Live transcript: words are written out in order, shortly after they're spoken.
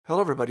Hello,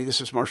 everybody. This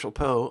is Marshall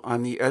Poe.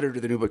 I'm the editor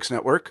of the New Books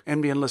Network.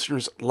 NBN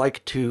listeners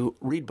like to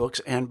read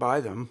books and buy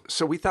them.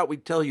 So we thought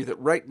we'd tell you that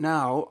right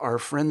now, our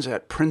friends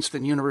at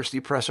Princeton University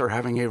Press are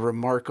having a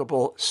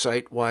remarkable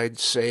site-wide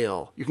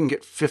sale. You can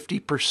get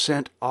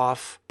 50%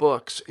 off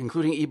books,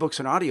 including ebooks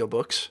and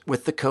audiobooks,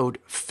 with the code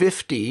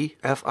 50,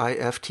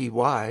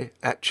 F-I-F-T-Y,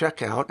 at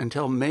checkout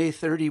until May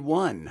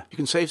 31. You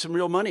can save some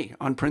real money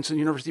on Princeton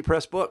University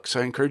Press books.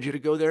 I encourage you to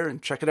go there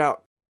and check it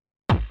out.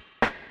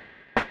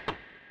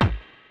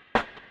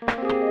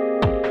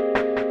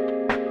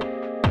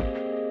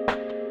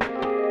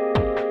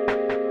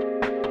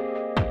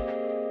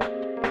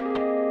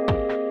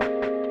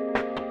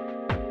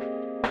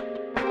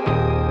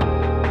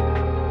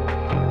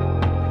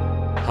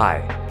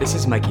 Hi, this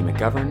is Mikey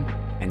McGovern,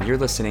 and you're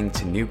listening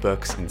to New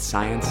Books in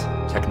Science,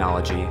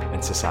 Technology,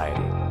 and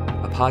Society,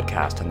 a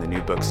podcast on the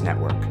New Books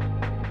Network.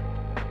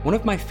 One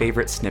of my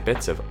favorite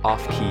snippets of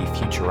off-key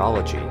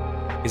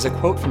futurology is a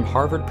quote from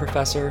Harvard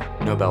professor,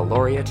 Nobel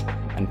laureate,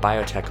 and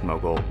biotech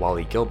mogul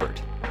Wally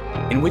Gilbert,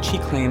 in which he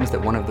claims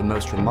that one of the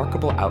most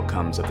remarkable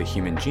outcomes of the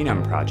Human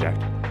Genome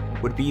Project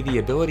would be the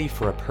ability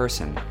for a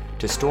person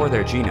to store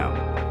their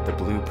genome, the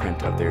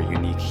blueprint of their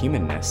unique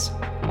humanness,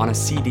 on a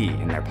CD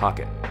in their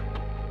pocket.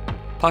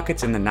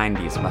 Pockets in the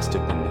 90s must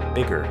have been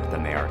bigger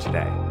than they are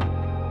today.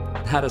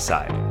 That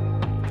aside,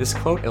 this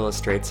quote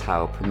illustrates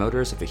how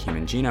promoters of the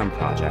Human Genome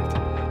Project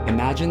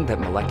imagined that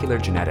molecular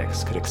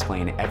genetics could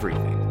explain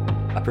everything,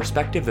 a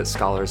perspective that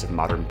scholars of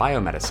modern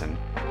biomedicine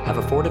have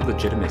afforded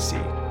legitimacy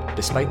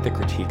despite the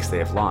critiques they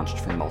have launched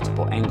from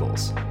multiple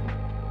angles.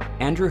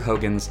 Andrew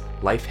Hogan's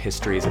Life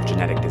Histories of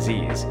Genetic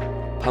Disease,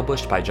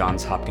 published by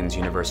Johns Hopkins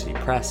University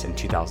Press in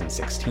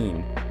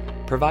 2016,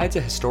 provides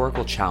a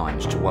historical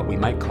challenge to what we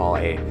might call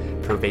a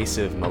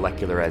pervasive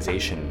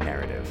molecularization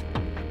narrative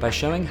by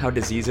showing how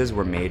diseases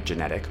were made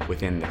genetic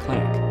within the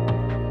clinic.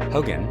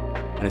 Hogan,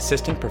 an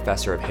assistant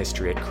professor of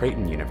history at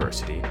Creighton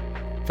University,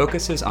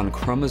 focuses on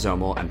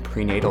chromosomal and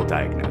prenatal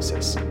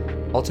diagnosis,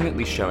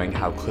 ultimately showing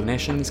how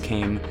clinicians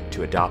came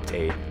to adopt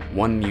a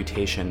one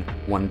mutation,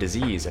 one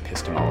disease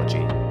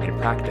epistemology in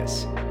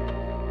practice.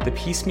 The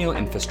piecemeal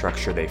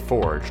infrastructure they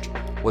forged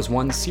was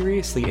one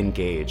seriously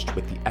engaged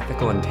with the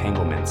ethical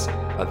entanglements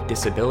of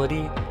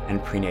disability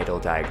and prenatal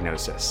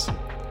diagnosis.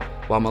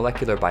 While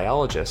molecular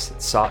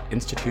biologists sought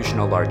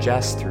institutional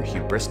largesse through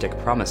hubristic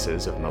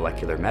promises of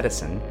molecular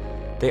medicine,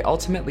 they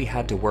ultimately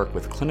had to work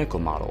with clinical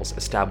models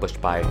established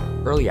by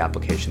early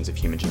applications of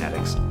human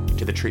genetics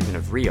to the treatment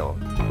of real,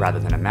 rather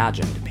than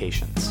imagined,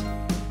 patients.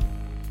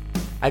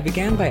 I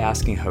began by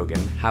asking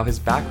Hogan how his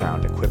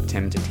background equipped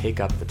him to take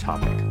up the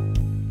topic.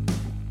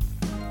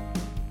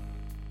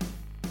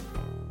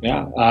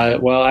 Yeah,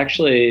 well,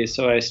 actually,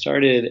 so I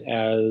started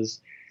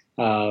as,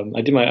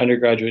 I did my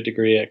undergraduate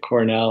degree at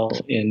Cornell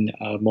in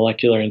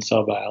molecular and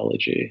cell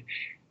biology.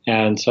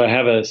 And so I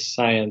have a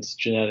science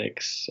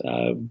genetics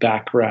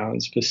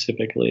background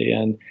specifically.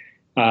 And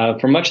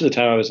for much of the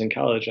time I was in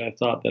college, I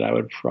thought that I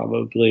would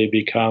probably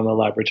become a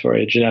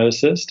laboratory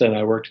geneticist. And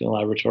I worked in a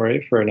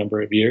laboratory for a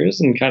number of years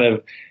and kind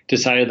of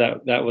decided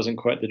that that wasn't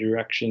quite the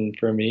direction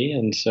for me.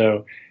 And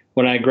so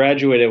when I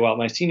graduated,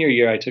 my senior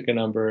year, I took a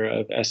number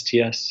of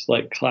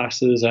STS-like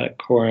classes at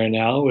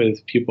Cornell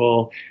with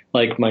people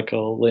like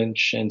Michael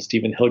Lynch and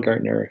Stephen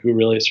Hilgartner, who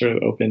really sort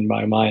of opened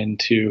my mind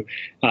to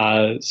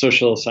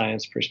social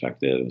science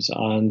perspectives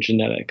on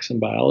genetics and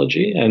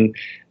biology. And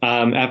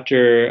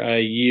after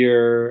a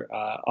year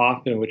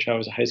off in which I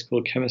was a high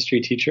school chemistry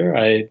teacher,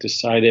 I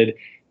decided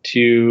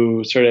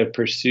to sort of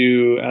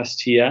pursue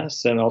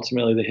STS and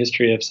ultimately the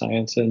history of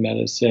science and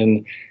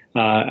medicine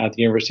at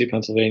the University of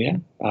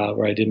Pennsylvania,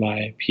 where I did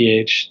my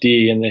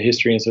PhD in the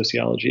history and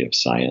sociology of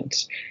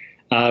science.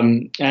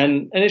 And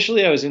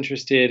initially I was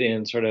interested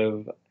in sort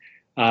of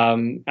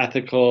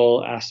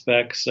ethical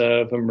aspects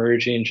of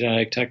emerging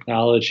genetic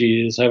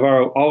technologies. I've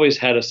always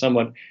had a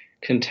somewhat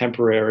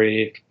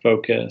contemporary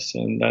focus,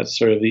 and that's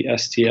sort of the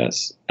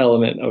STS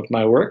element of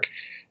my work.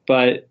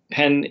 But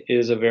Penn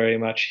is a very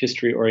much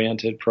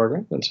history-oriented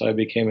program, and so I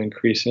became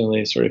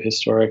increasingly sort of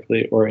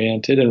historically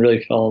oriented and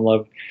really fell in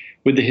love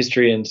with the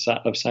history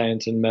of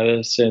science and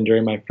medicine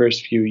during my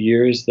first few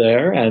years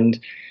there. And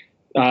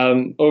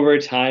over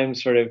time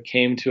sort of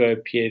came to a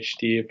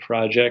PhD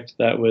project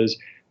that was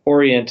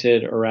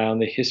oriented around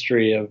the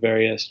history of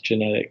various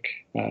genetic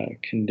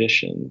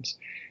conditions.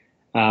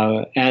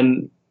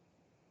 And,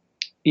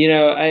 you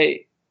know,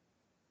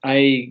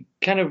 I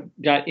kind of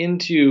got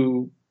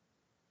into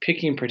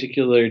picking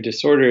particular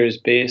disorders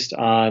based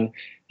on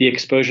the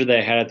exposure that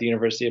I had at the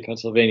University of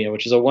Pennsylvania,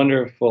 which is a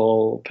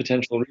wonderful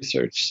potential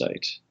research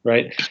site,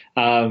 right?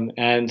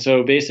 And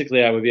so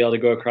basically I would be able to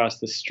go across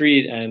the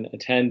street and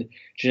attend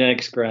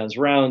genetics grand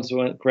rounds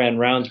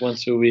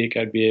once a week.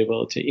 I'd be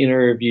able to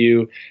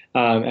interview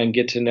and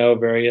get to know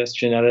various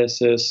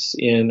geneticists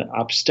in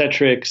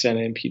obstetrics and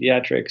in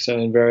pediatrics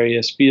and in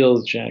various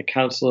fields, genetic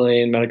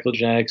counseling, medical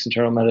genetics,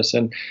 internal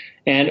medicine.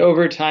 And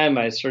over time,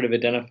 I sort of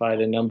identified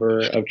a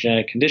number of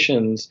genetic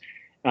conditions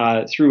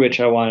through which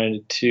I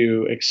wanted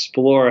to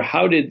explore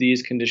how did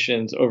these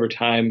conditions over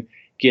time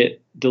get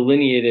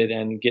delineated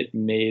and get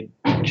made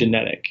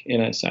genetic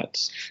in a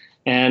sense.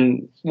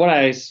 And what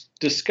I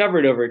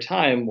discovered over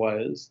time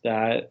was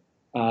that,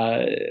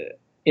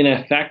 in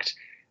effect,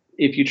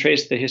 if you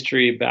trace the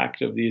history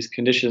back of these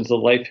conditions, the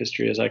life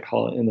history, as I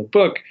call it in the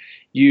book,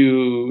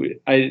 you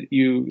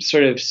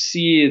sort of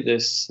see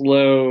this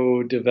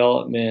slow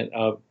development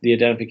of the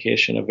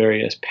identification of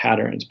various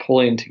patterns,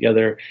 pulling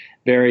together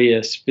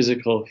various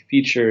physical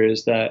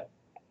features that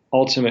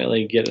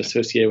ultimately get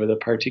associated with a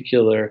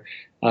particular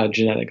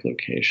genetic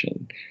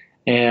location.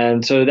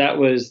 And so that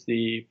was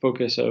the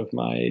focus of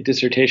my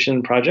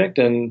dissertation project.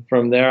 And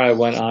from there, I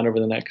went on over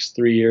the next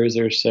 3 years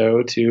or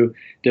so to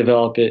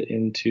develop it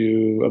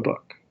into a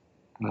book,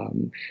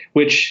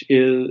 which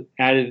I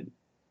added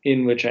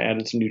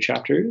some new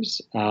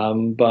chapters,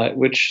 but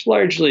which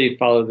largely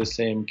follow the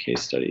same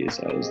case studies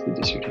as the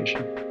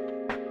dissertation.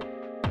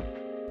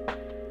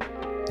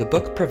 The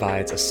book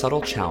provides a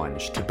subtle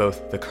challenge to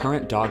both the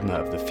current dogma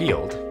of the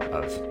field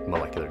of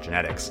molecular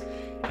genetics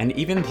and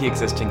even the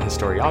existing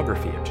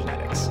historiography of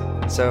genetics.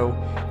 So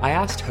I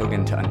asked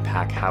Hogan to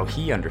unpack how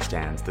he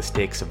understands the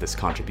stakes of this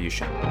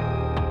contribution.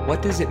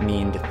 What does it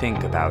mean to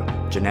think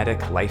about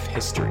genetic life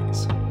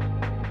histories?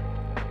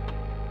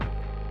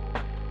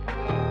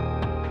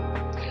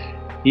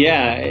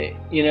 Yeah,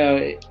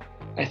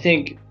 I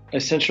think a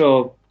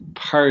central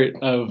part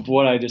of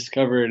what I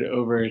discovered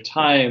over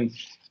time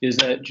is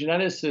that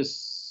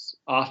geneticists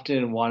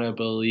often want to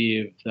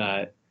believe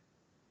that,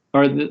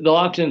 or they'll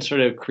often sort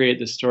of create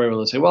this story where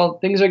they'll say, well,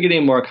 things are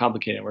getting more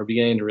complicated. We're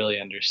beginning to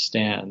really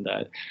understand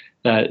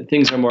that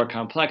things are more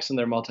complex and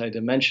they're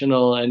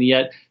multidimensional, and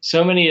yet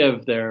so many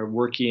of their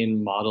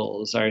working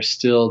models are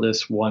still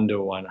this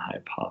one-to-one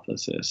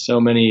hypothesis.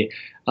 So many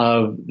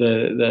of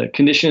the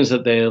conditions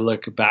that they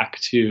look back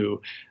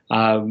to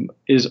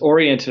is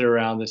oriented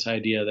around this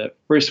idea that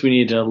first we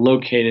need to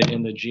locate it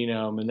in the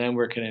genome, and then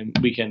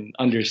we can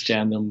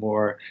understand the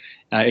more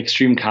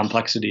extreme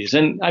complexities.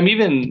 And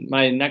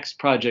my next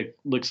project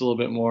looks a little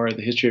bit more at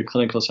the history of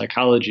clinical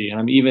psychology, and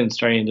I'm even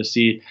starting to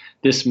see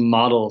this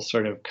model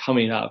sort of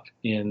coming up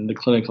in the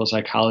clinical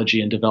psychology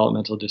and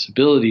developmental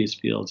disabilities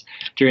fields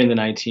during the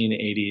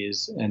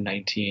 1980s and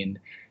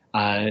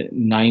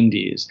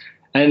 1990s.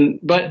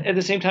 But at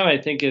the same time, I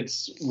think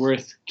it's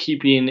worth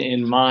keeping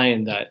in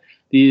mind that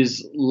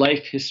these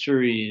life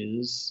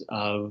histories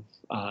of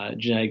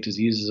genetic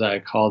diseases, I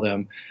call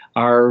them,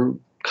 are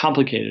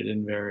complicated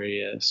in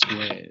various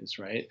ways,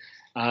 right?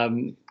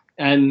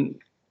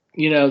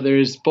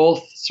 There's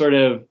both sort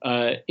of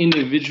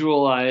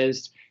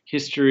individualized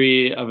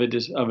history of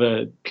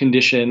a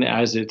condition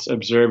as it's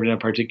observed in a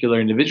particular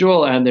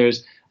individual, and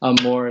there's a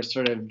more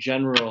sort of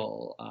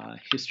general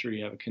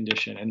history of a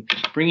condition. And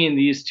bringing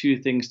these two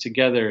things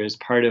together is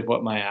part of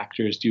what my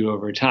actors do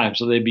over time.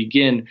 So they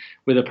begin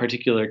with a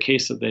particular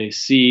case that they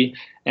see,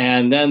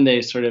 and then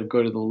they sort of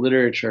go to the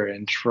literature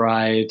and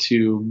try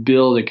to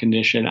build a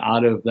condition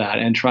out of that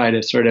and try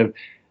to sort of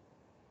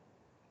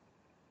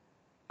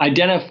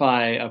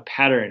identify a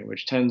pattern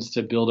which tends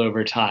to build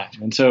over time.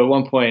 And so at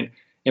one point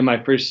in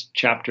my first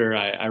chapter,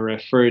 I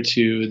refer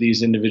to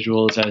these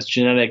individuals as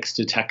genetics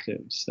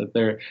detectives, that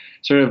they're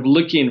sort of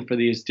looking for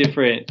these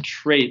different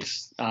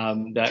traits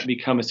that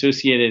become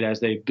associated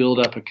as they build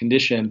up a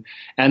condition,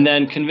 and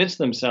then convince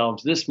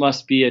themselves this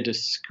must be a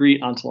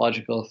discrete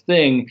ontological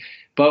thing,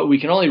 but we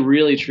can only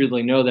really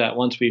truly know that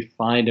once we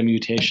find a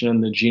mutation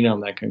in the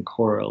genome that can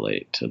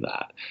correlate to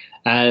that.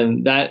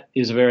 And that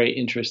is a very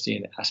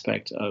interesting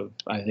aspect of,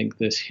 I think,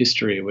 this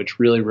history, which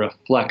really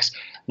reflects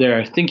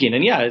their thinking.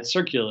 And yeah, it's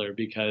circular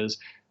because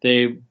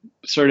they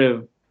sort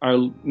of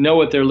know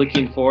what they're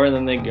looking for, and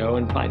then they go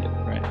and find it,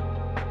 right?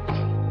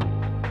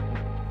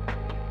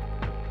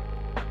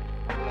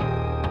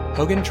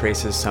 Hogan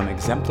traces some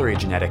exemplary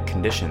genetic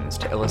conditions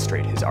to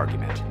illustrate his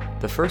argument,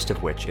 the first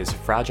of which is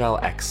Fragile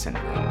X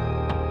syndrome.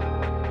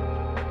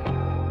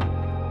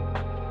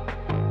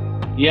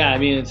 Yeah,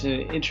 it's an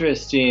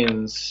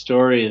interesting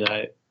story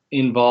that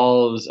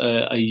involves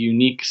a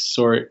unique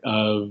sort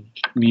of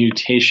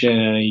mutation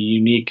and a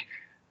unique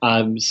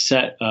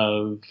set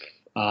of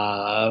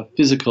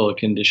physical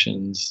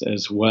conditions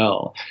as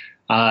well.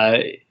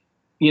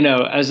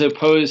 As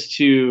opposed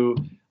to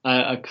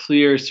a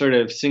clear sort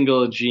of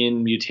single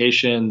gene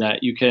mutation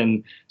that you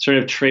can sort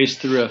of trace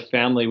through a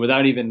family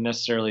without even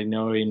necessarily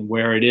knowing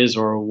where it is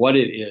or what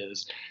it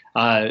is.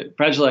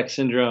 Fragile X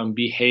syndrome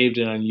behaved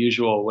in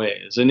unusual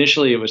ways.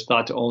 Initially, it was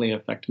thought to only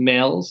affect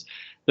males,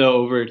 though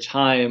over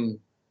time,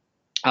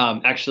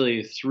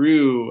 initially,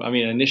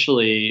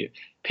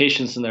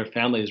 patients and their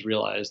families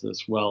realized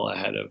this well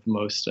ahead of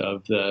most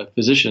of the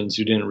physicians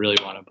who didn't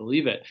really want to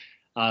believe it.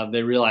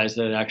 They realized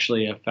that it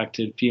actually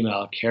affected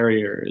female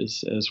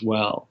carriers as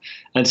well.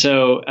 And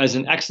so as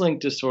an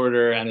X-linked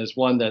disorder and as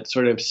one that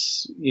sort of,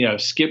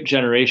 skipped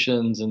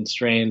generations in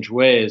strange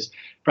ways,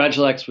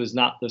 Fragile X was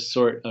not the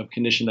sort of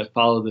condition that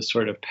followed the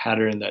sort of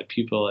pattern that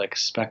people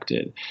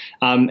expected.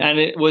 And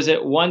it was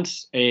at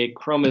once a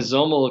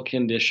chromosomal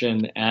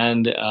condition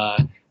and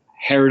a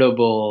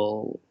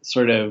heritable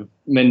sort of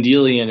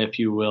Mendelian, if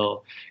you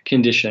will,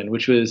 condition,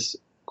 which was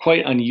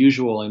quite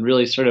unusual and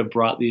really sort of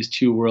brought these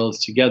two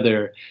worlds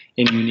together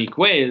in unique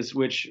ways,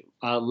 which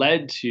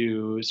led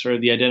to sort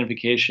of the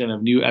identification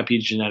of new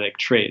epigenetic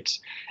traits.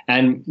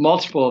 And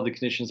multiple of the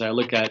conditions I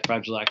look at,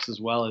 Fragile X as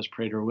well as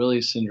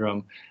Prader-Willi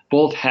syndrome,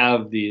 both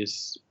have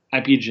these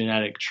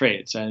epigenetic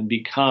traits and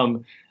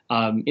become,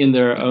 in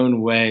their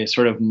own way,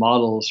 sort of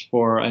models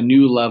for a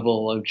new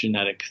level of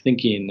genetic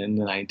thinking in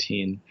the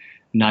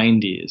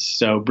 1990s.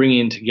 So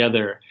bringing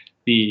together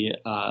the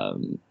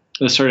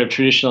sort of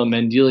traditional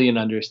Mendelian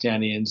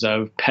understandings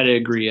of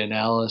pedigree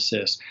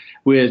analysis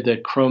with the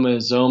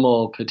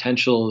chromosomal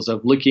potentials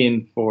of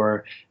looking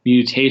for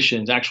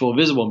mutations, actual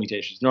visible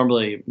mutations.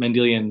 Normally,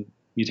 Mendelian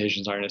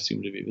mutations aren't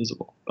assumed to be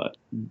visible, but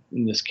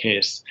in this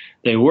case,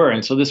 they were.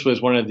 And so this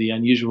was one of the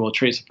unusual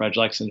traits of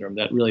Fragile X syndrome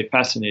that really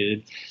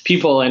fascinated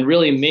people and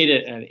really made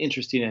it an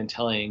interesting and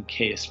telling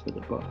case for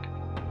the book.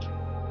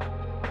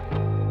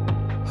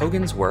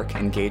 Hogan's work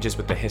engages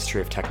with the history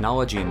of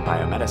technology and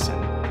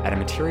biomedicine at a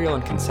material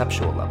and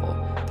conceptual level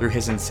through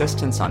his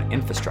insistence on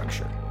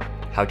infrastructure,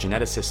 how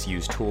geneticists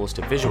use tools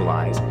to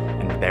visualize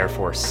and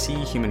therefore see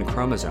human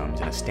chromosomes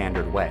in a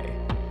standard way,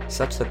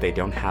 such that they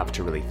don't have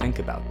to really think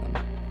about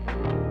them.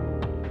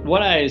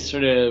 What I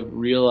sort of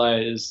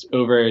realized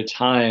over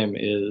time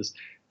is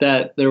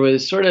that there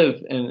was sort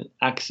of an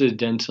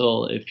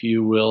accidental, if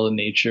you will,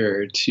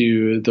 nature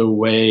to the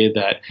way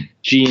that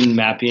gene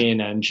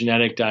mapping and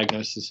genetic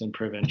diagnosis and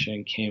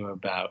prevention came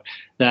about.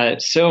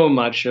 That so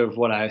much of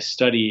what I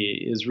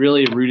study is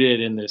really rooted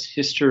in this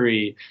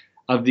history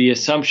of the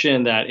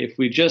assumption that if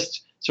we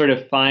just sort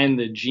of find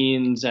the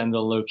genes and the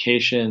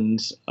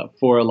locations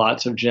for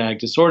lots of genetic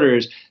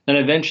disorders, then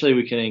eventually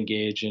we can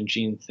engage in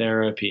gene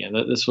therapy, and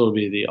that this will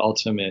be the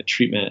ultimate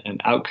treatment and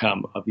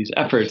outcome of these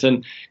efforts.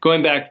 And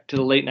going back to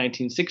the late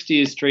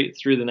 1960s, straight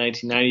through the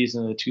 1990s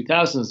and the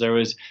 2000s, there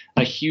was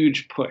a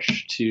huge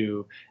push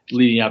to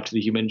leading up to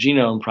the Human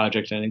Genome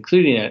Project and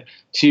including it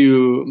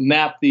to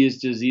map these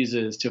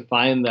diseases, to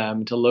find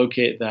them, to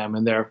locate them,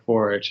 and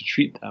therefore to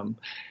treat them.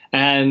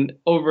 And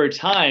over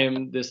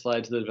time, this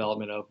led to the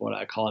development of what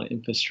I call an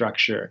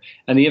infrastructure.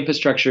 And the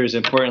infrastructure is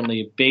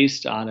importantly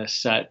based on a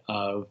set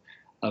of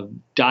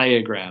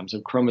diagrams,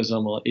 of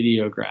chromosomal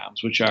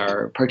ideograms, which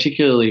are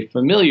particularly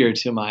familiar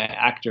to my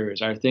actors,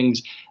 are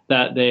things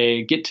that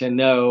they get to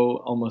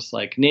know almost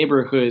like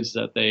neighborhoods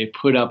that they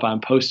put up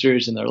on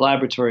posters in their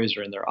laboratories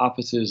or in their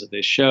offices, that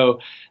they show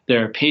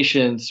their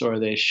patients or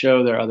they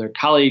show their other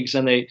colleagues,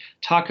 and they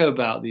talk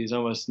about these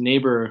almost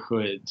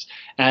neighborhoods.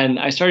 And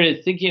I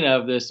started thinking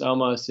of this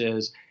almost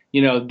as,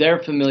 their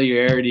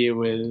familiarity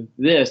with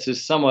this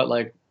is somewhat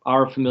like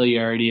our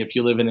familiarity if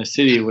you live in a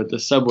city with the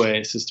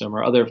subway system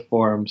or other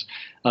forms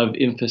of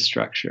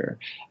infrastructure,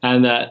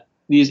 and that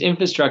these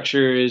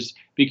infrastructures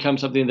become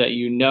something that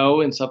you know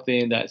and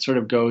something that sort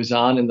of goes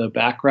on in the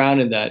background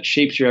and that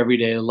shapes your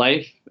everyday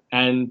life.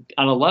 And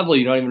on a level,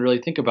 you don't even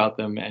really think about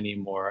them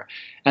anymore.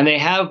 And they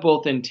have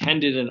both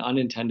intended and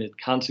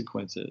unintended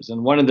consequences.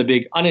 And one of the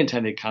big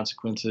unintended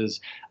consequences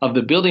of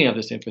the building of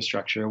this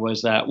infrastructure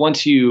was that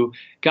once you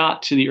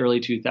got to the early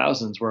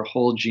 2000s, where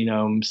whole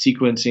genome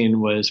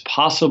sequencing was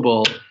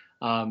possible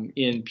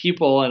in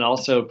people and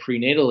also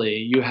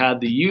prenatally, you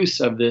had the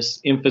use of this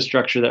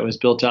infrastructure that was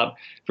built up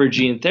for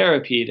gene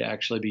therapy to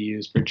actually be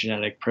used for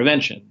genetic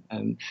prevention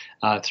and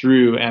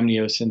through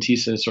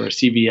amniocentesis or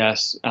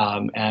CVS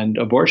and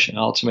abortion,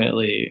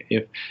 ultimately,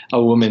 if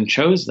a woman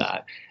chose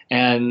that.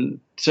 And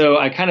so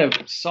I kind of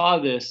saw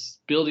this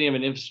building of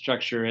an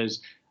infrastructure as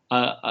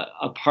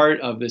a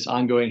part of this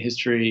ongoing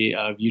history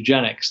of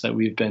eugenics that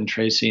we've been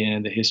tracing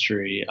in the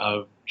history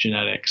of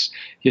genetics,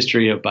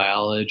 history of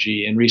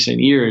biology in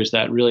recent years,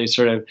 that really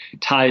sort of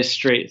ties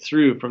straight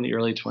through from the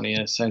early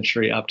 20th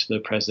century up to the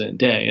present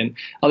day. And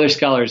other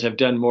scholars have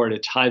done more to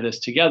tie this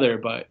together,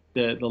 but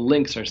the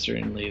links are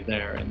certainly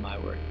there in my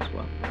work as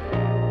well.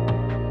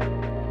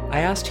 I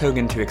asked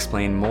Hogan to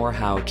explain more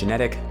how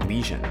genetic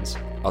lesions,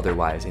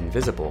 otherwise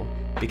invisible,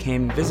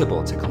 became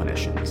visible to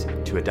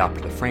clinicians to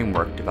adopt the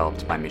framework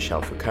developed by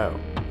Michel Foucault,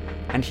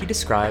 and he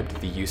described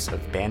the use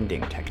of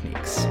banding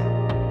techniques.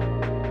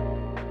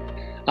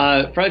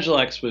 Fragile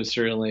X was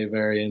certainly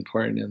very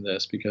important in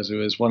this because it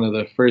was one of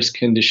the first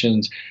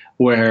conditions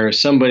where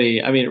somebody,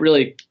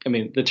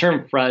 the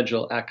term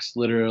Fragile X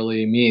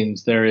literally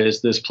means there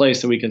is this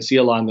place that we can see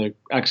along the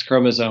X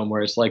chromosome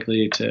where it's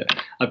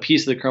a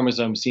piece of the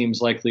chromosome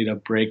seems likely to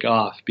break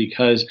off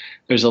because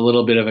there's a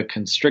little bit of a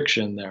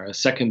constriction there, a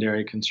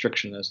secondary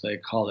constriction as they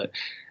call it.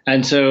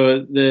 And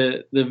so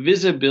the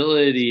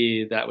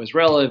visibility that was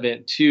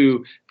relevant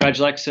to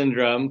Fragile X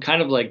syndrome,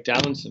 kind of like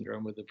Down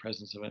syndrome with the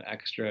presence of an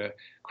extra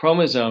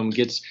chromosome,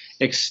 gets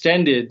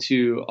extended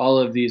to all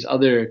of these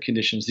other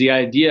conditions. The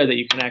idea that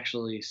you can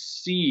actually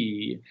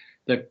see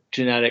the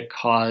genetic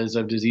cause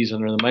of disease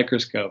under the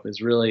microscope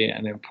is really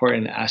an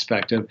important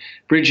aspect of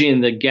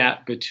bridging the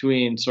gap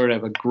between sort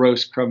of a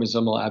gross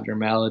chromosomal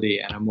abnormality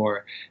and a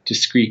more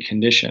discrete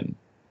condition.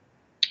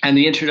 And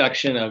the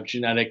introduction of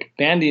genetic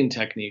banding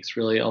techniques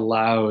really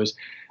allowed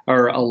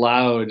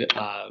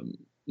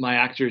my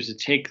actors to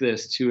take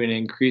this to an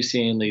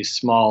increasingly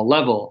small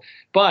level,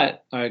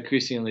 but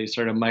increasingly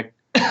sort of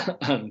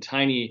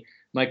tiny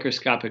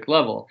microscopic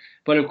level.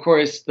 But of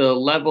course, the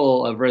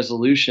level of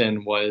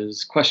resolution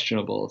was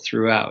questionable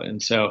throughout.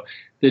 And so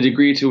the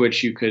degree to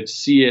which you could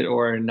see it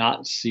or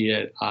not see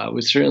it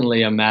was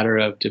certainly a matter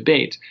of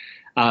debate.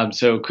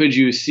 So could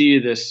you see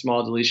this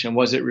small deletion?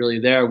 Was it really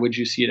there? Would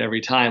you see it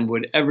every time?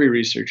 Would every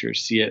researcher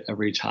see it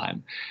every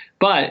time?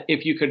 But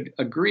if you could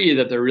agree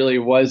that there really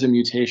was a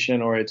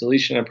mutation or a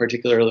deletion in a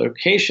particular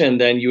location,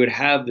 then you would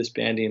have this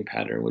banding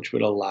pattern, which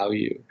would allow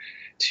you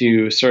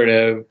to sort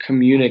of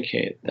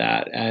communicate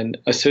that and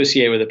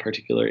associate with a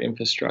particular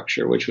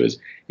infrastructure, which was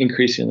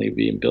increasingly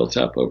being built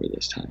up over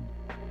this time.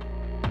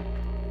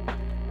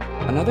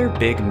 Another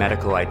big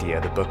medical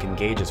idea the book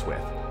engages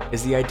with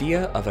is the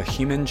idea of a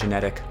human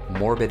genetic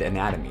morbid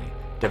anatomy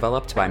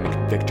developed by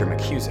Victor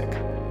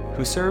McKusick,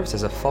 who serves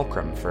as a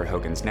fulcrum for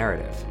Hogan's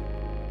narrative.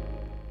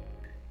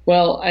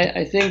 Well,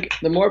 I think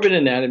the morbid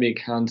anatomy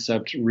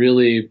concept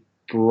really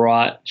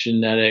brought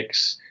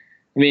genetics.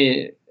 I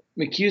mean,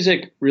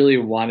 McKusick really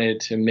wanted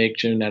to make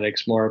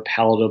genetics more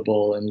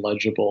palatable and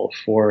legible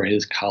for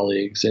his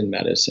colleagues in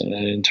medicine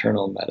and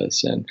internal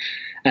medicine.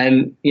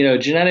 And,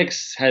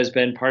 genetics has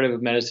been part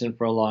of medicine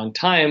for a long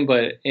time,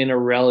 but in a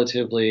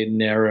relatively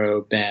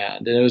narrow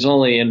band. And it was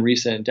only in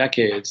recent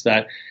decades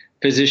that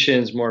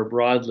physicians more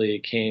broadly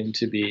came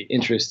to be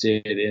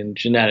interested in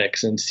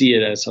genetics and see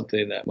it as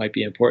something that might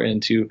be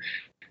important to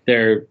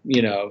their,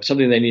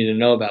 something they need to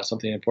know about,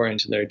 something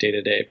important to their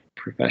day-to-day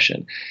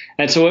profession.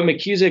 And so what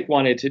McKusick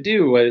wanted to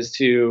do was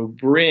to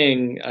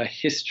bring a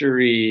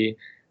history,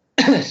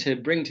 to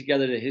bring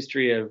together the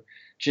history of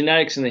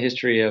genetics and the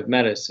history of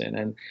medicine.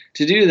 And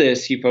to do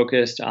this, he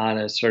focused on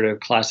a sort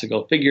of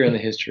classical figure in the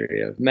history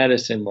of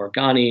medicine,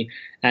 Morgani,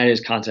 and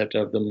his concept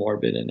of the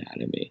morbid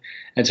anatomy.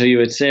 And so you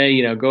would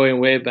say, going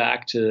way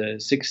back to the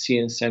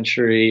 16th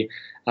century,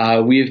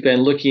 we've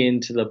been looking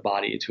into the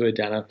body to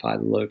identify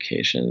the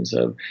locations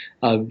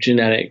of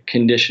genetic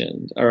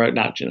conditions, or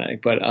not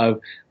genetic, but of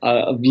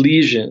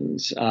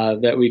lesions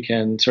that we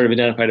can sort of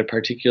identify to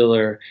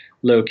particular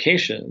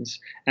locations.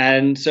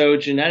 And so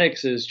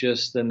genetics is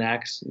just the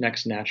next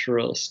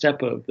natural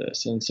step of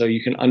this. And so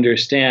you can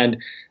understand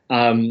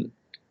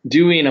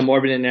doing a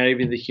morbid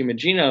anatomy of the human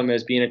genome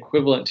as being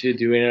equivalent to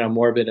doing a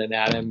morbid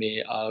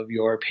anatomy of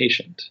your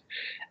patient.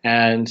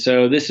 And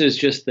so this is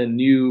just the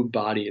new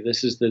body.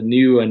 This is the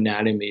new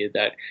anatomy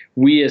that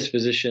we as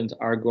physicians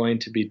are going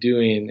to be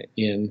doing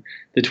in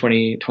the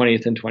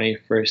 20th and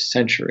 21st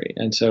century.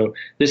 And so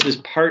this is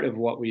part of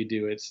what we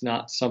do. It's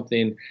not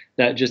something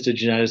that just a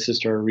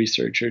geneticist or a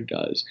researcher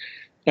does.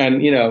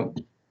 And,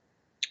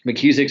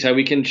 McKusick said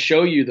we can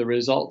show you the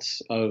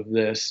results of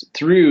this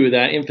through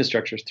that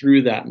infrastructure,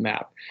 through that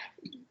map.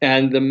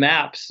 And the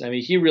maps,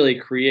 he really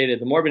created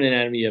the morbid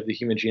anatomy of the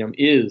human genome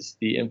is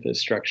the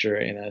infrastructure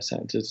in a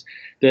sense. It's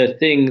the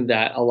thing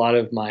that a lot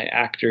of my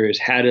actors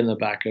had in the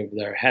back of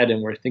their head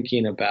and were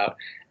thinking about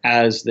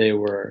as they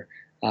were,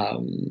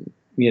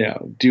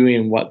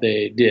 doing what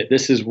they did.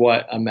 This is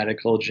what a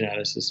medical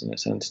geneticist in a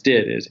sense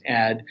did, is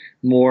add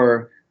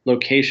more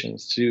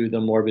locations to the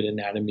morbid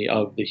anatomy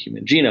of the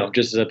human genome,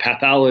 just as a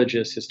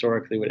pathologist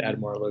historically would add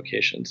more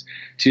locations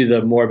to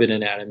the morbid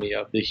anatomy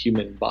of the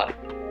human body.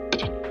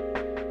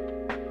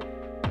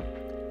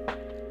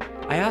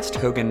 I asked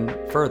Hogan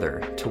further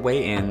to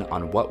weigh in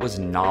on what was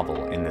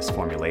novel in this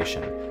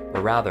formulation,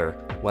 or rather,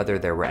 whether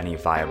there were any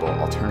viable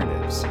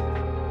alternatives.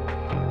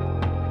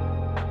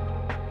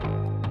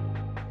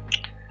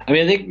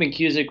 I think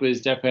McKusick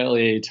was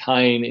definitely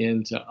tying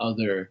into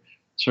other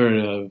sort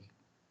of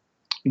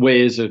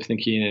ways of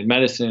thinking in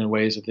medicine and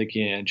ways of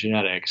thinking in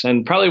genetics.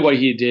 And probably what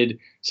he did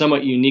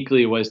somewhat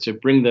uniquely was to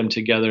bring them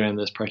together in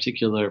this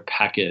particular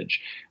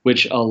package,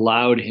 which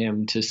allowed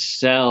him to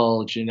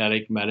sell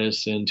genetic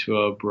medicine to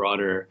a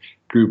broader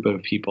group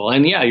of people.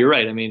 And yeah, you're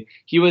right.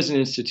 He was an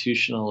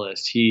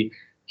institutionalist.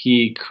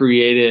 He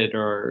created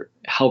or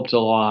helped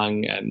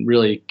along and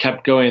really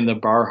kept going the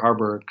Bar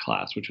Harbor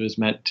class, which was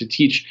meant to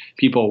teach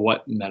people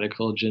what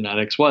medical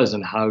genetics was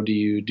and how do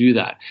you do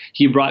that.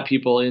 He brought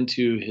people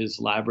into his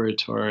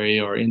laboratory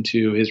or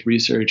into his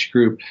research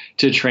group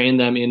to train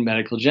them in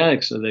medical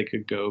genetics so they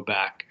could go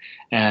back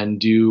and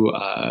do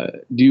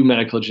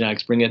medical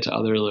genetics, bring it to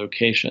other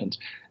locations.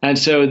 And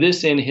so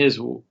this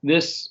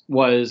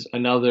was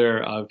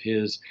another of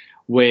his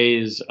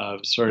ways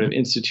of sort of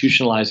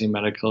institutionalizing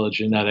medical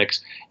genetics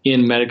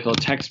in medical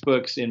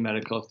textbooks, in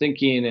medical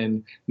thinking,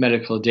 in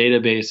medical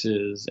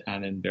databases,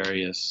 and in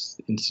various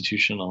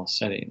institutional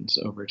settings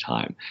over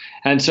time.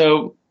 And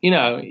so,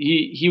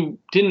 he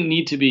didn't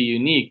need to be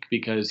unique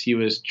because he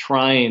was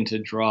trying to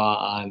draw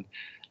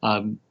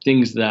on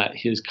things that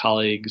his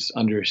colleagues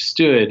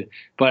understood.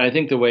 But I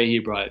think the way he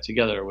brought it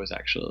together was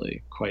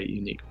actually quite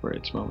unique for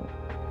its moment.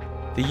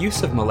 The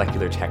use of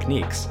molecular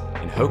techniques,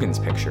 in Hogan's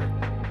picture,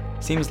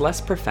 seems less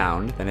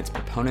profound than its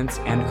proponents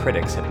and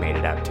critics have made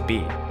it out to be.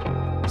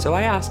 So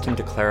I asked him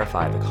to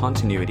clarify the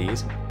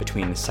continuities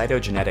between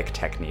cytogenetic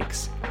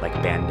techniques, like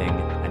banding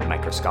and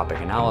microscopic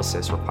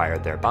analysis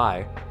required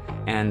thereby,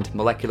 and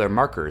molecular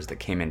markers that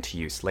came into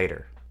use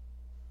later.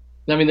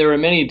 I mean, there were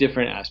many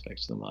different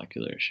aspects of the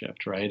molecular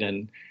shift, right?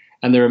 And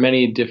there were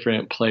many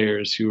different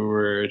players who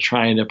were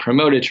trying to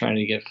promote it, trying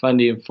to get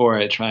funding for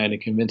it, trying to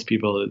convince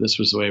people that this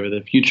was the wave of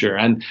the future.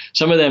 And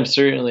some of them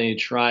certainly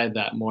tried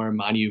that more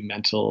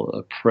monumental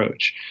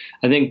approach.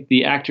 I think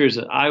the actors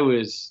that I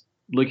was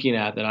looking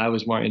at, that I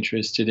was more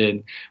interested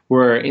in,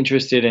 were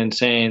interested in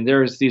saying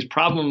there's these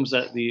problems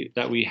that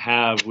we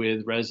have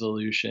with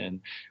resolution,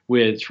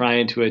 with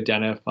trying to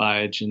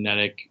identify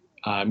genetic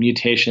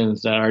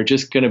mutations that are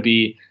just going to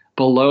be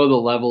below the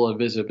level of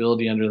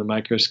visibility under the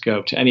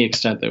microscope to any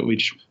extent that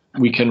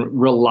we can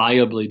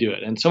reliably do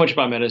it. And so much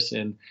about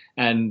medicine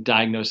and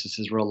diagnosis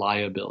is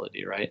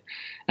reliability, right?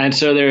 And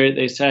so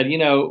they said,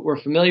 we're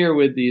familiar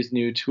with these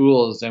new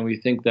tools, and we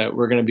think that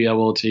we're going to be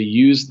able to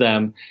use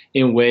them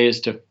in ways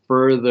to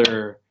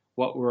further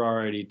what we're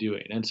already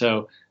doing. And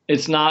so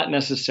it's not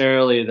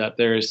necessarily that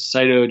there's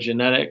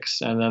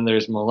cytogenetics and then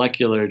there's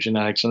molecular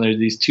genetics, and there's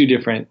these two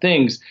different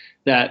things,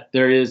 that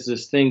there is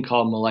this thing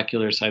called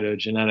molecular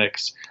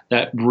cytogenetics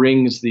that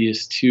brings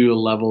these two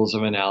levels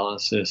of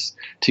analysis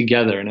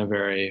together in a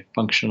very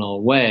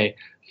functional way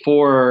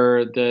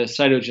for the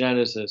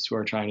cytogeneticists who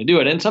are trying to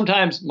do it. And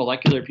sometimes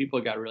molecular people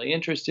got really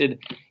interested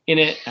in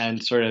it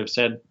and sort of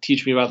said,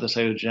 teach me about the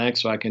cytogenetics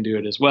so I can do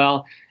it as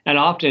well. And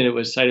often it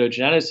was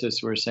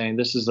cytogeneticists who were saying,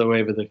 this is the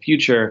wave of the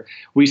future.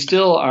 We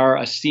still are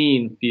a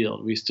seeing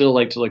field. We still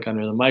like to look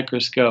under the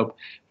microscope.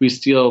 We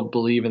still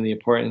believe in the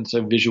importance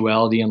of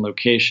visuality and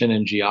location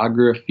and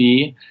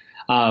geography.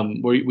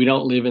 We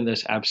don't live in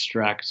this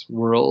abstract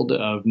world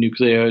of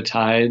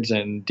nucleotides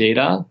and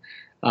data.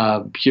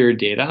 Pure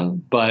data,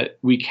 but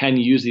we can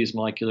use these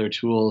molecular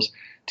tools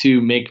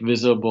to make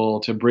visible,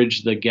 to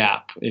bridge the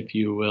gap, if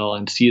you will,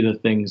 and see the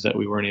things that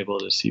we weren't able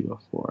to see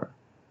before.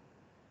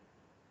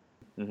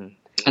 Mm-hmm.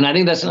 And I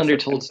think that's an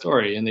undertold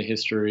story in the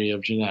history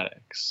of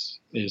genetics,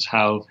 is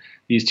how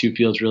these two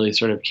fields really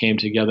sort of came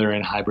together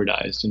and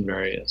hybridized in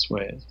various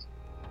ways.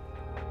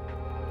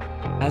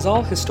 As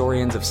all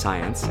historians of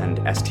science and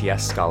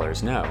STS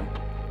scholars know,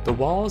 the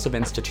walls of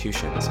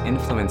institutions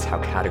influence how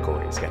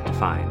categories get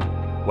defined,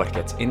 what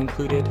gets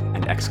included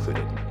and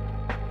excluded.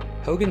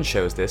 Hogan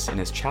shows this in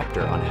his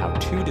chapter on how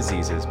two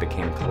diseases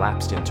became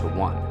collapsed into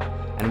one,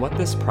 and what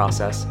this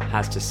process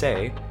has to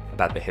say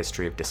about the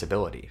history of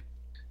disability.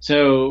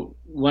 So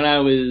when I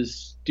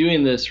was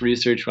doing this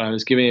research, when I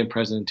was giving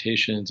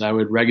presentations, I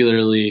would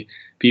regularly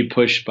be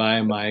pushed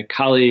by my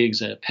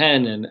colleagues at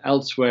Penn and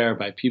elsewhere,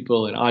 by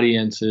people in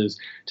audiences,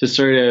 to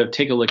sort of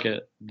take a look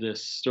at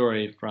this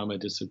story from a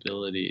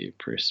disability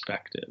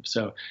perspective.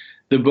 So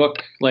the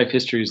book, Life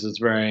Histories, is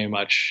very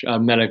much a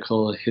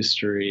medical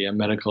history, a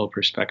medical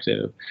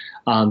perspective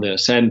on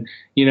this. And,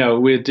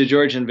 with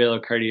DiGeorgian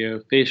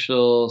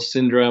Velo-Cardiofacial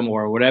syndrome,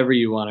 or whatever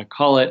you want to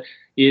call it,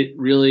 it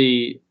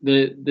really,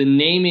 the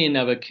naming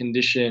of a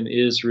condition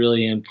is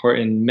really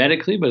important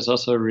medically, but it's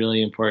also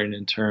really important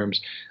in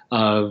terms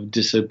of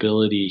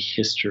disability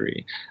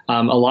history.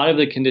 A lot of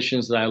the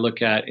conditions that I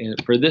look at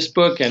for this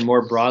book and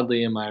more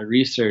broadly in my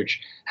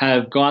research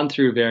have gone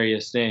through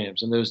various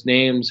names, and those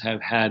names have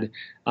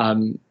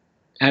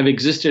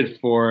existed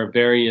for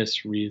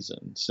various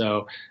reasons.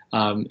 So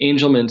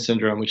Angelman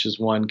syndrome, which is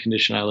one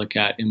condition I look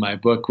at in my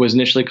book, was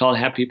initially called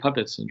happy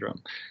puppet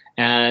syndrome.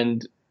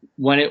 And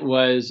when it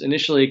was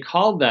initially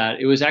called that,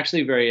 it was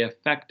actually a very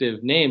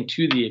effective name,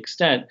 to the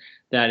extent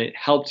that it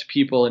helped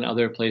people in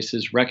other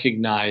places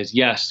recognize,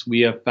 yes,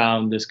 we have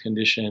found this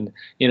condition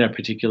in a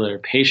particular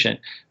patient.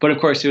 But of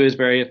course, it was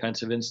very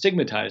offensive and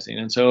stigmatizing.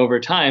 And so over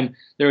time,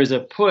 there was a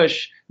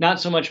push, not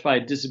so much by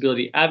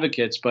disability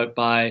advocates, but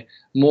by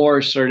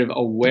more sort of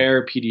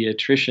aware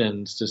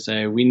pediatricians to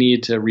say, we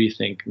need to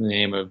rethink the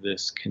name of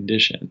this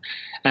condition.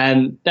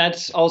 And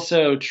that's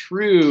also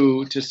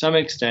true to some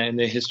extent in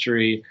the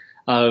history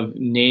of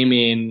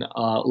naming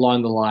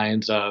along the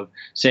lines of,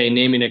 say,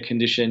 naming a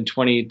condition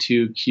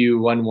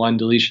 22q11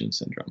 deletion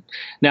syndrome.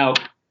 Now,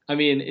 I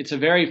mean, it's a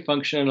very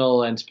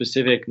functional and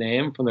specific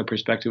name from the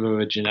perspective of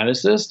a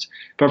geneticist,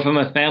 but from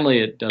a family,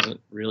 it doesn't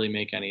really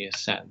make any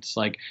sense.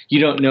 Like, you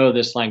don't know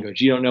this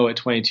language. You don't know what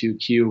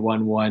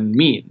 22q11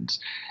 means.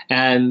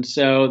 And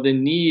so the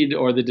need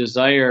or the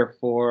desire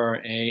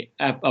for a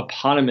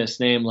eponymous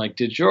name like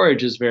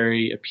DiGeorge is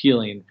very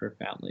appealing for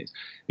families,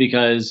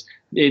 because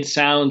it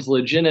sounds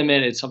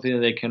legitimate. It's something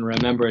that they can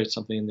remember. It's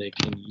something they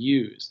can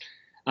use.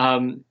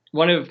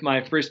 One of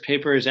my first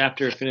papers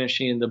after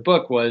finishing the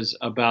book was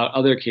about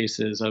other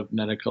cases of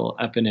medical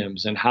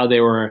eponyms and how they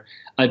were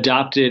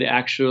adopted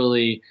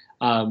actually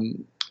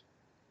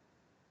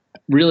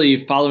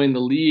really following the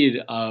lead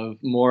of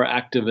more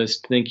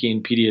activist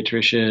thinking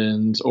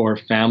pediatricians or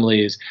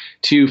families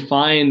to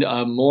find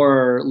a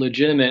more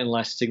legitimate and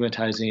less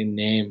stigmatizing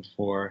name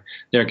for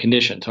their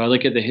condition. So I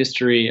look at the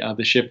history of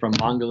the shift from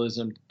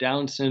Mongolism to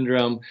Down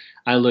syndrome.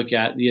 I look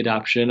at the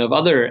adoption of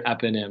other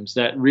eponyms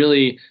that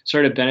really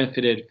sort of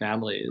benefited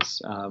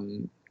families.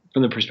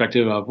 from the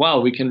perspective of,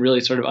 wow, we can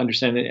really sort of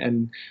understand it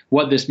and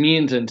what this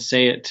means and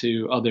say it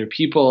to other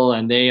people,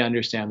 and they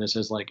understand this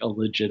as like a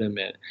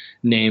legitimate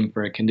name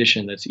for a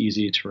condition that's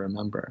easy to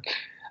remember.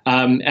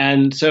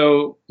 And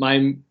so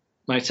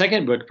my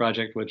second book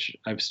project, which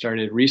I've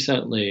started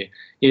recently,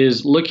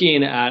 is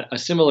looking at a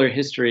similar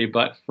history,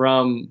 but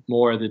from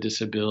more the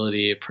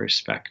disability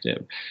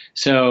perspective.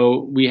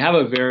 So we have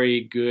a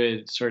very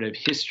good sort of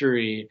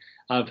history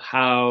of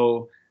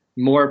how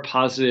more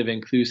positive,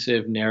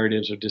 inclusive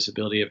narratives of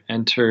disability have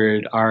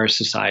entered our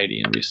society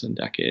in recent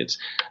decades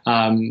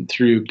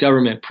through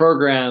government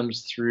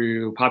programs,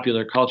 through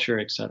popular culture,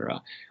 et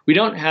cetera. We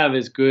don't have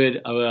as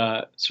good of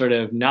a sort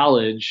of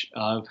knowledge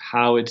of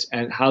how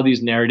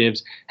these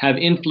narratives have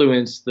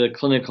influenced the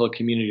clinical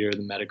community or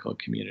the medical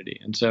community.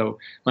 And so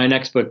my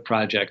next book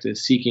project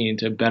is seeking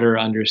to better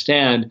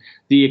understand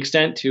the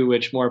extent to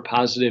which more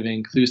positive and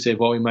inclusive,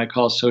 what we might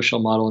call social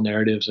model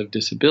narratives of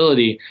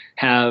disability,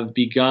 have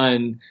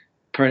begun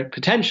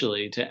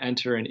potentially to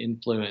enter and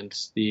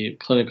influence the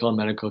clinical and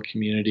medical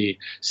community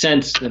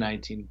since the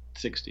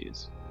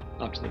 1960s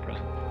up to the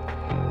present.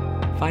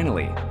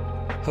 Finally,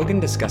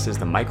 Hogan discusses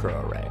the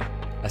microarray,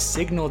 a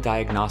signal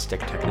diagnostic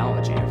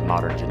technology of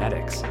modern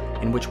genetics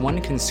in which one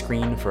can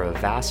screen for a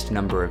vast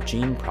number of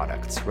gene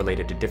products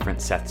related to different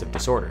sets of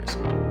disorders.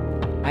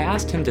 I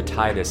asked him to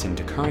tie this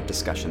into current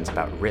discussions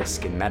about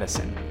risk in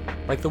medicine,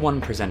 like the one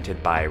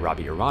presented by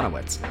Robbie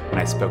Aronowitz when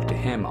I spoke to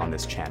him on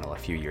this channel a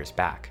few years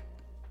back.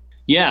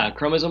 Yeah,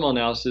 chromosomal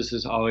analysis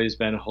has always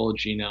been whole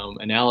genome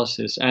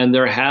analysis, and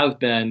there have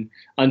been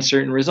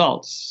uncertain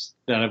results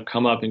that have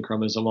come up in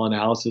chromosomal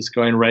analysis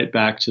going right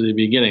back to the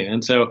beginning.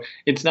 And so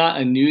it's not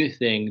a new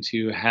thing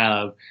to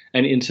have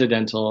an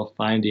incidental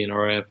finding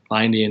or a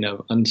finding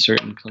of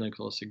uncertain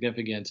clinical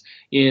significance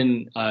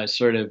in a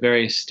sort of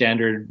very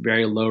standard,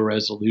 very low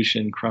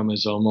resolution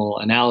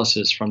chromosomal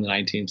analysis from the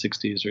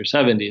 1960s or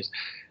 70s.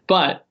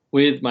 But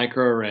with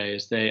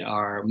microarrays, they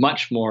are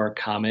much more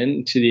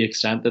common to the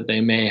extent that they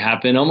may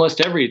happen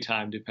almost every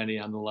time, depending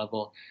on the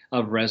level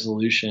of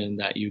resolution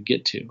that you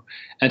get to.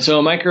 And so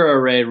a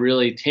microarray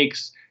really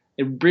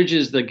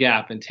bridges the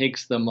gap and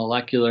takes the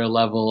molecular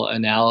level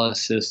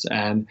analysis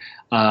and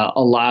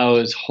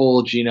allows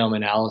whole genome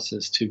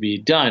analysis to be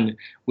done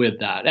with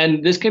that.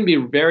 And this can be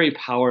very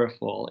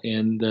powerful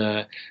in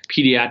the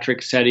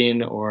pediatric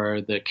setting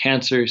or the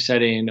cancer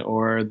setting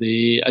or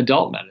the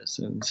adult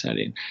medicine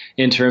setting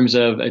in terms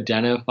of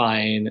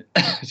identifying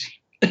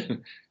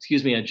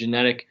a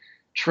genetic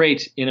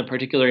trait in a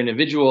particular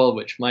individual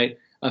which might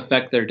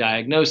affect their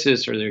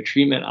diagnosis or their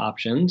treatment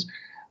options.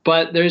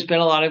 But there's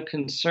been a lot of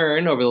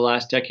concern over the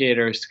last decade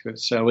or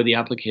so with the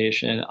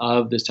application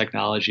of this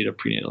technology to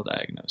prenatal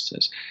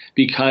diagnosis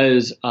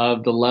because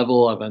of the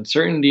level of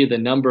uncertainty, the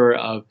number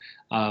of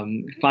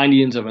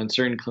findings of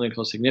uncertain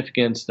clinical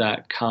significance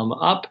that come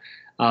up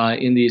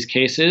in these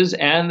cases,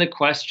 and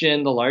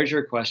the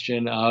larger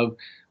question of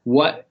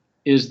what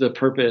is the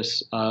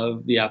purpose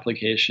of the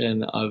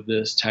application of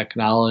this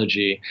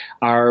technology?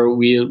 Are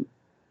we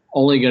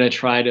only going to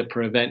try to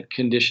prevent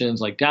conditions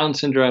like Down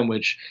syndrome,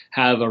 which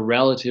have a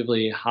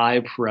relatively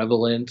high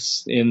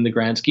prevalence in the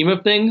grand scheme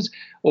of things?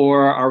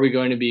 Or are we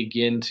going to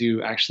begin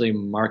to actually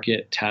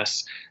market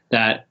tests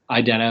that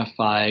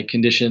identify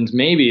conditions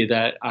maybe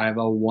that I have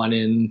a 1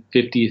 in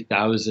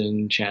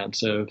 50,000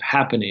 chance of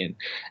happening?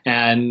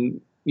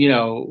 And,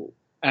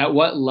 at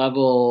what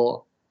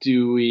level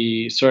do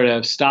we sort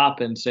of stop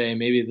and say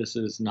maybe this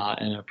is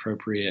not an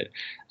appropriate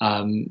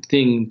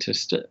thing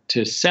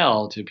to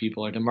sell to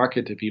people or to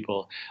market to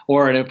people,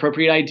 or an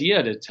appropriate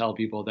idea to tell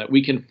people that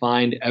we can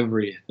find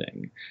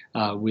everything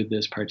with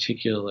this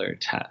particular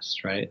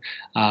test, right?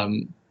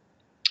 And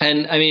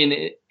I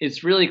mean,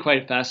 it's really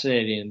quite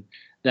fascinating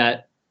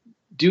that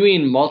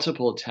doing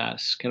multiple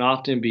tests can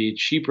often be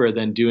cheaper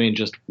than doing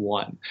just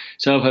one.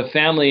 So if a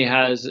family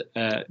has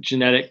a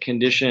genetic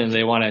condition,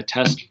 they want to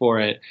test for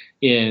it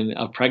in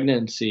a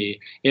pregnancy,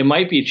 it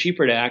might be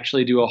cheaper to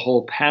actually do a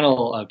whole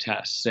panel of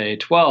tests, say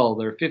 12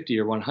 or 50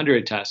 or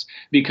 100 tests,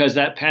 because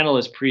that panel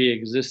is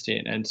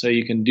pre-existing. And so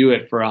you can do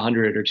it for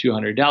 $100 or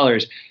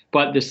 $200.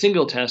 But the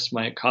single test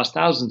might cost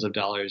thousands of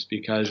dollars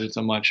because it's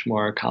a much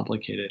more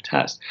complicated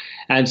test.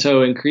 And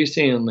so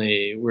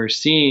increasingly, we're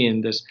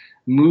seeing this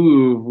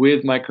move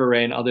with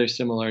microarray and other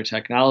similar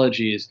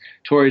technologies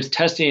towards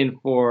testing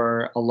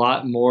for a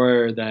lot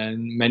more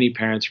than many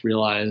parents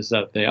realize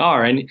that they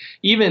are. And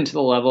even to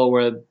the level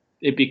where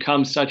it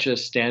becomes such a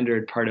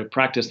standard part of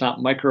practice, not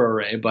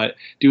microarray, but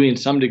doing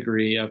some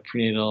degree of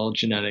prenatal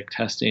genetic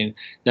testing,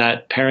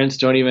 that parents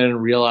don't even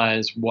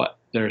realize what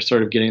they're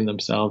sort of getting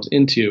themselves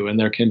into. And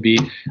there can be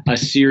a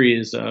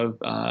series of,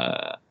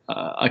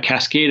 a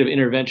cascade of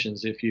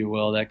interventions, if you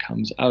will, that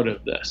comes out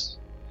of this.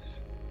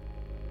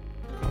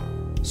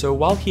 So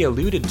while he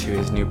alluded to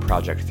his new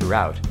project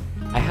throughout,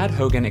 I had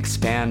Hogan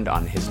expand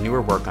on his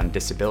newer work on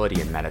disability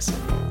in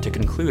medicine to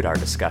conclude our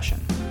discussion.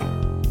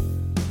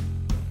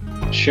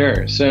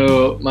 Sure.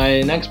 So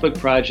my next book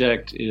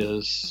project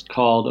is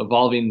called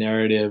Evolving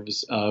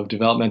Narratives of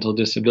Developmental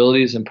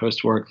Disabilities in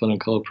Post-War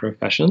Clinical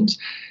Professions.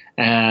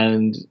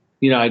 And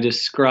I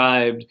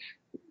described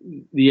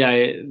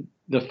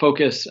the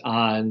focus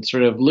on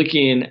sort of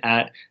looking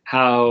at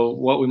how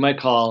what we might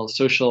call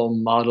social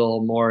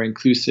model, more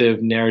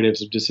inclusive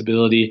narratives of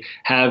disability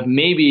have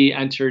maybe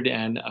entered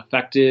and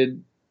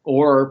affected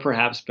or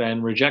perhaps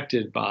been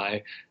rejected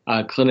by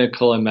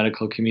clinical and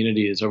medical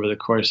communities over the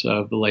course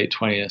of the late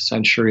 20th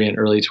century and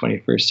early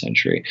 21st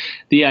century.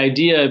 The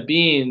idea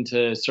being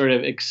to sort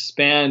of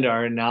expand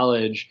our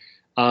knowledge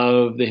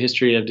of the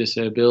history of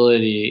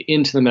disability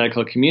into the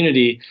medical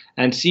community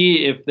and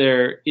see if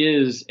there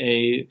is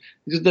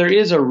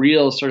a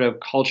real sort of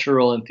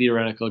cultural and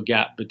theoretical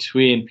gap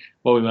between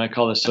what we might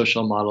call the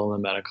social model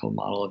and the medical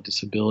model of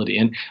disability.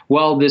 And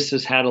while this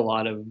has had a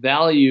lot of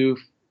value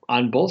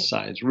on both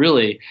sides,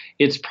 really,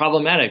 it's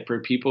problematic for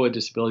people with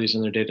disabilities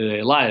in their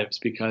day-to-day lives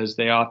because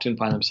they often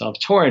find themselves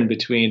torn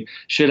between,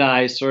 should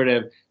I sort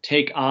of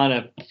take on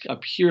a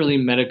purely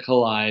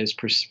medicalized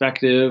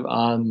perspective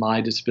on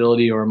my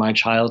disability or my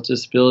child's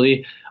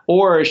disability,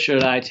 or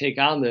should I take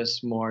on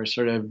this more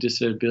sort of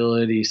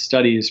disability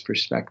studies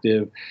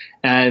perspective?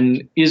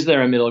 And is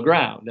there a middle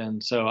ground?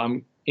 And so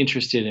I'm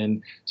interested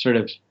in sort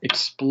of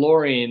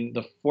exploring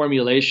the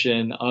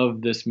formulation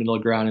of this middle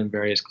ground in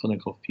various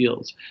clinical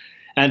fields.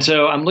 And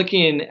so I'm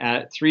looking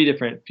at 3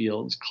 different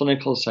fields: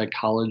 clinical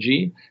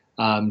psychology,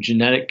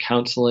 genetic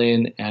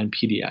counseling, and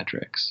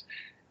pediatrics.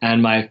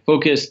 And my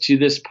focus to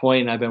this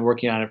point, and I've been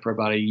working on it for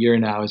about a year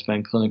now, has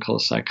been clinical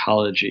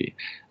psychology,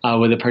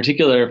 with a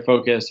particular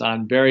focus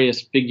on various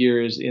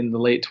figures in the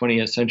late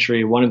 20th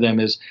century. One of them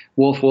is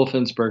Wolf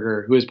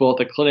Wolfensberger, who is both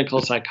a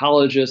clinical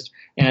psychologist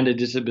and a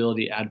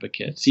disability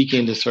advocate,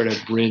 seeking to sort of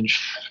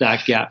bridge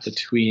that gap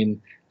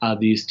between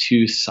these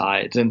two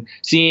sides, and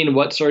seeing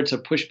what sorts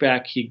of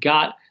pushback he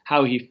got,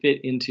 how he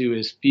fit into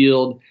his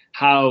field,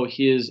 how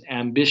his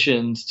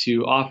ambitions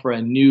to offer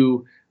a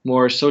new,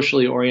 more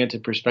socially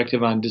oriented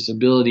perspective on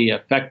disability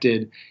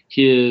affected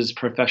his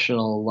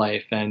professional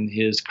life and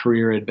his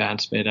career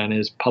advancement and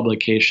his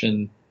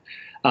publication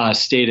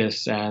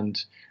status,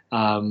 and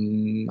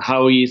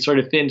how he sort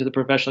of fit into the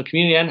professional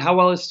community and how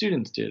well his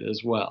students did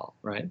as well,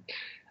 right?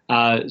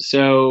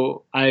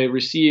 So I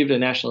received a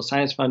National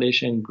Science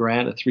Foundation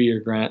grant, a 3-year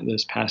grant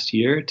this past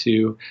year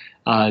to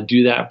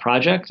do that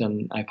project.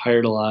 And I've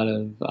hired a lot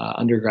of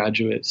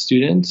undergraduate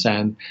students,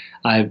 and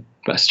I've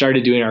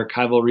started doing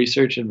archival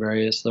research in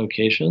various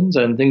locations,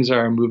 and things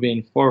are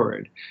moving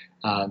forward.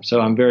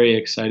 So I'm very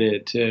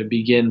excited to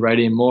begin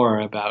writing more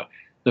about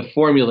the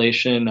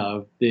formulation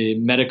of the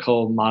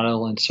medical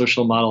model and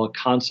social model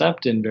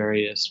concept in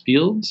various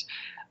fields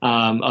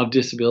of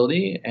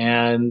disability,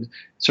 and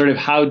sort of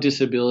how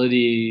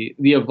disability,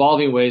 the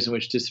evolving ways in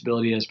which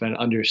disability has been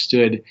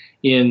understood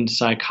in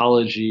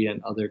psychology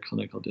and other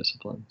clinical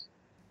disciplines.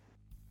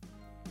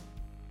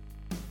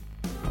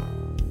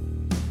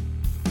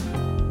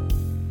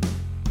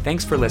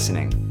 Thanks for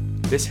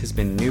listening. This has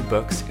been New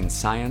Books in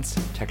Science,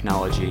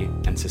 Technology,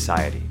 and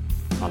Society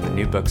on the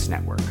New Books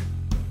Network.